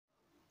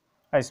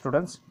Hi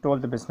students,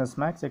 12th Business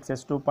Max,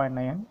 exercise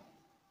 2.9.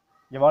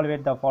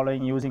 Evaluate the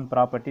following using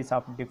properties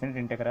of definite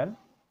integral.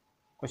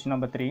 Question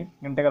number 3.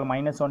 Integral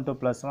minus 1 to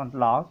plus 1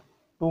 log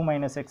 2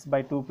 minus x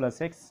by 2 plus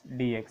x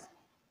dx.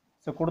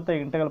 So, கொடுத்த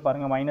integral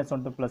பாருங்க minus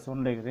 1 to plus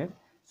 1 இருக்குது.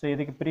 So,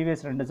 இதுக்கு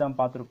previous ரெண்டு sum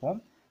பார்த்திருப்போம்.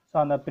 So,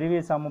 அந்த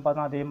previous sum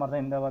பார்த்தா அதே மாதிரி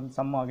தான் இந்த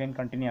sum again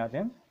continue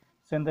ஆகுது.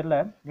 So, இதில்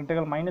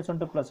integral minus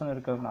 1 to plus 1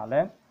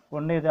 இருக்கிறதுனால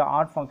ஒன்று இது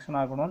odd function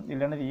ஆகணும்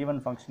இல்லைன்னா இது even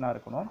function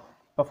இருக்கணும்.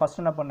 இப்போ first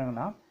என்ன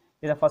பண்ணுங்கன்னா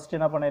இதை ஃபர்ஸ்ட்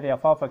என்ன பண்ணது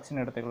f of x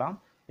ன்னு எடுத்துக்கலாம்.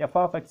 f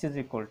of x is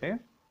equal to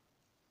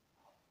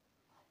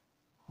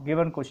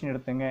given question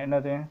எடுத்துங்க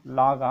என்னது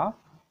log of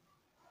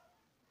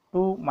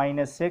 2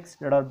 minus x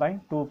divided by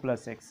 2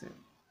 plus x.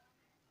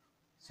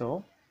 So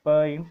இப்போ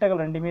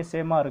இன்டெக்ரல் ரெண்டுமே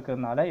சேமாக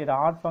இருக்கிறதுனால இது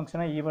ஆட்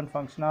ஃபங்க்ஷனாக ஈவன்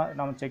ஃபங்க்ஷனாக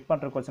நம்ம செக்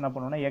பண்ணுற கொஸ்டின் என்ன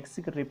பண்ணுவோம்னா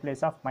எக்ஸுக்கு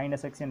replace of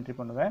minus X entry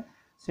பண்ணுவேன்.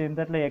 ஸோ இந்த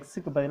இடத்துல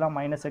எக்ஸுக்கு பதிலாக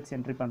மைனஸ் எக்ஸ்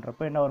என்ட்ரி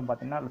பண்ணுறப்போ என்ன வரும்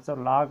பார்த்தீங்கன்னா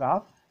ஸோ லாக்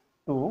ஆஃப்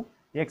 2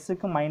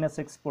 எக்ஸுக்கு மைனஸ்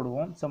எக்ஸ்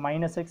போடுவோம். ஸோ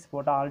மைனஸ் எக்ஸ்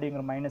போட்டால்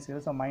ஆல்ரெடிங்கிற மைனஸ்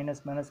இருக்குது. ஸோ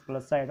மைனஸ் மைனஸ்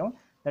ப்ளஸ் ஆகிடும்.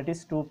 தட்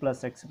இஸ் 2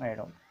 ப்ளஸ் எக்ஸ்னு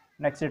ஆகிடும்.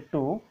 நெக்ஸ்ட்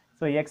 2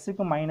 ஸோ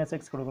எக்ஸுக்கு மைனஸ்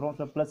எக்ஸ் கொடுக்குறோம்.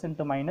 So plus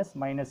into minus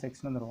minus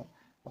எக்ஸ்னு வந்துடும்.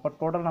 அப்போ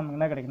டோட்டல் நமக்கு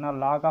என்ன கிடைக்குன்னா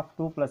lock of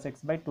 2 plus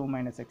X by 2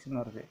 minus எக்ஸ்னு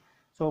வருது.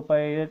 ஸோ இப்போ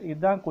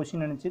இதுதான்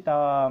கொஷின் நினச்சி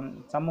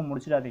சம்ம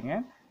முடிச்சிடாதீங்க.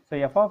 So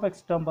F of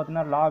X term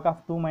பார்த்தீங்கன்னா lock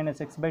of 2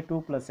 minus X by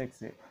 2 plus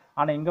X.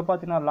 ஆனால் இங்கே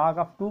பார்த்தீங்கன்னா lock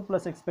of 2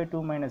 plus X by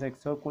 2 minus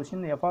X. So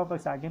question F of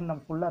X again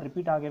நம்ம ஃபுல்லாக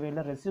ரிப்பீட் ஆகவே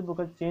இல்லை,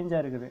 ரெசிபிள் சேஞ்சாக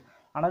இருக்குது.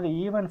 ஆனால் அது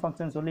ஈவன்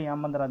ஃபங்க்ஷன் சொல்லி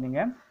ஏமாந்துடாதீங்க.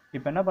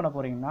 இப்போ என்ன பண்ண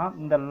போகிறீங்கன்னா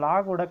இந்த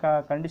லாகோட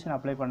கண்டிஷன்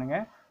அப்ளை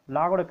பண்ணுங்கள்.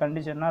 லாகோட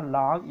கண்டிஷன்னா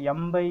லாக்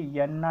எம் பை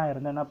என்னாக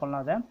இருந்து என்ன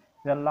பண்ணலாம், அதை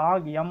இதை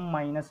லாக் எம்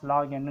மைனஸ்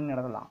லாக் என்னன்னு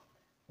எழுதலாம்.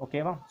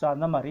 ஓகேவா? ஸோ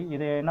அந்த மாதிரி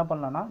இதை என்ன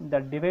பண்ணலான்னா இந்த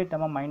டிவைட்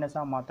நம்ம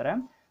மைனஸாக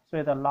மாற்றுறேன். ஸோ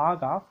இதை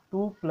lock of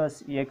 2 plus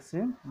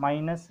x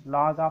minus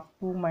lock of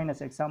 2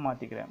 minus எக்ஸாக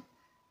மாற்றிக்கிறேன்.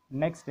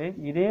 நெக்ஸ்ட்டு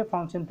இதே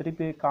ஃபங்க்ஷன்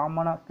திருப்பி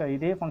காமனாக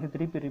இதே ஃபங்க்ஷன்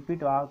திருப்பி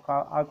ரிப்பீட்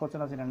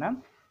ஆகோச்சுன்னா என்னென்னா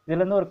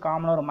இதுலேருந்து ஒரு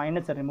காமனாக ஒரு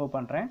மைனஸை ரிமூவ்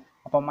பண்ணுறேன்.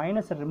 அப்போ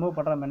மைனஸை ரிமூவ்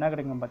பண்ணுற என்ன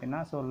கிடைக்கும்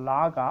பார்த்தீங்கன்னா so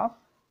lock of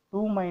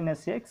 2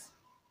 minus X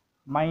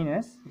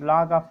minus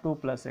lock of 2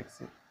 plus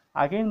X.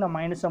 Again இந்த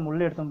மைனஸை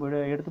உள்ளே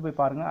எடுத்து போய்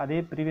பாருங்கள். அதே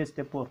ப்ரீவியஸ்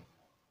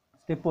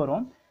ஸ்டெப்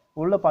வரும்.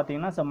 உள்ளே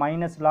பார்த்தீங்கன்னா so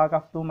minus lock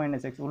of 2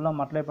 minus X உள்ளே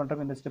மல்டிப்ளை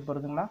பண்ணுறப்ப இந்த ஸ்டெப்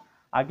இருக்குங்களா,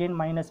 அகைன்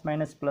மைனஸ்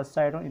மைனஸ் ப்ளஸ்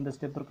ஆகிடும், இந்த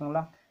ஸ்டெப்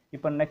இருக்குங்களா.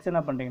 இப்போ நெக்ஸ்ட்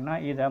என்ன பண்ணுறீங்கன்னா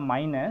இதை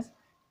மைனஸ்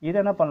இதை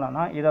என்ன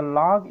பண்ணலான்னா இதை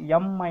லாக்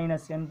எம்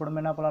மைனஸ் என் போடும்.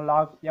 என்ன பண்ணலாம்,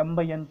 லாக் எம்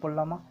பை என்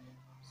போடலாமா.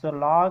 So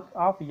lock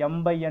of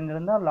M by என்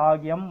இருந்தால்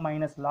லாக் எம்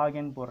மைனஸ் லாக்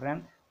என்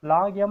போடுறேன்.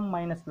 லாக் எம்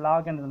மைனஸ்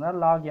லாக் என் இருந்தால்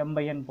லாக் எம்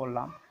பை என்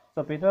போடலாம். ஸோ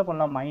இப்போ இதை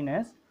பண்ணலாம்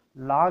மைனஸ்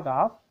லாக்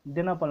ஆஃப்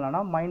இது என்ன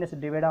பண்ணலாம்னா மைனஸ்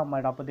டிவைடாக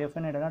மாறிடும். அப்போ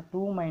டெஃபினேட்டாக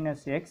 2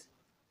 minus X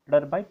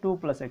divide by 2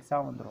 plus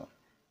எக்ஸாக வந்துடும்.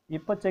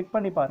 இப்போ செக்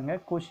பண்ணி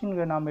பாருங்கள்,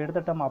 கொஷினுக்கு நம்ம எடுத்த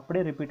டைம்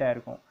அப்படியே ரிப்பீட்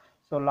ஆகிருக்கும்.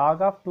 So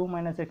lock of 2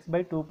 minus X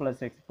by 2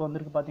 plus X இப்போ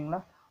வந்திருக்கு பார்த்தீங்களா.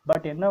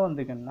 பட் என்ன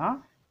வந்துருக்குன்னா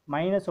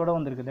மைனஸோடு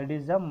வந்திருக்கு. That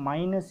is the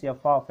minus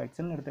F of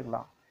எக்ஸ்ன்னு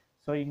எடுத்துக்கலாம்.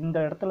 ஸோ இந்த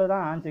இடத்துல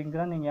தான் ஆன்சர், இங்கே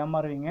தான் நீங்கள்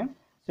ஏமாறுவீங்க.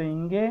 ஸோ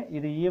இங்கே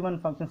இது ஈவன்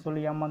ஃபங்க்ஷன்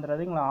சொல்லி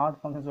ஏமாந்துடாதீங்க, இல்லை ஆட்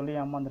ஃபங்க்ஷன் சொல்லி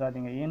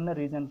ஏமாந்துடாதீங்க. என்ன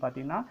ரீசன்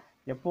பார்த்தீங்கன்னா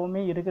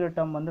எப்போவுமே இருக்கிற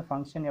டேர்ம் வந்து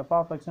ஃபங்க்ஷன் எஃப்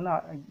ஆஃப்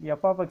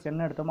எக்ஸ்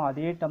என்ன எடுத்தோமோ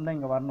அதே டேர்ம் தான்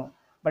இங்கே வரணும்.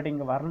 பட்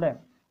இங்கே வரல.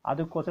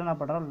 அதுக்கோசரம் என்ன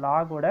பண்ணுறோம்,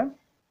 லாகோட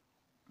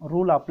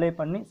ரூல் அப்ளை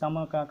பண்ணி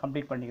சம்ம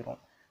கம்ப்ளீட் பண்ணிக்கிறோம்.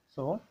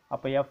 ஸோ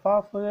அப்போ எஃப்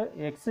ஆஃப்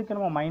எக்ஸுக்கு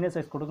நம்ம மைனஸ்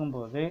எக்ஸ்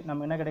கொடுக்கும்போது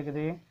நம்ம என்ன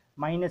கிடைக்குது,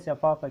 மைனஸ்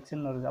எஃப் ஆஃப்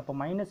எக்ஸ்ன்னு வருது. அப்போ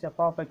மைனஸ்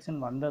எஃப் ஆஃப்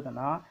எக்ஸ்ன்னு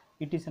வந்ததுன்னா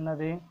இட் இஸ்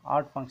என்னது,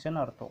 ஆட் ஃபங்க்ஷன்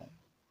அர்த்தம்.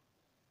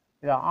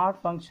 இது ஆட்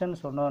ஃபங்க்ஷன்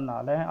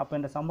சொன்னதுனால அப்போ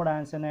இந்த சம்மோட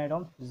ஆன்சர் என்ன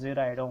ஆகிடும், 0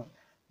 ஆகிடும்.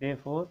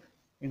 Therefore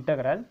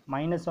integral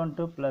minus 1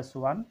 to plus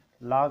 1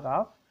 log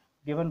of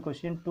given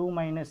question 2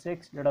 minus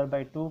x divided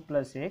by 2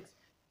 plus x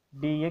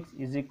dx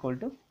is equal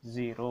to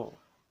 0.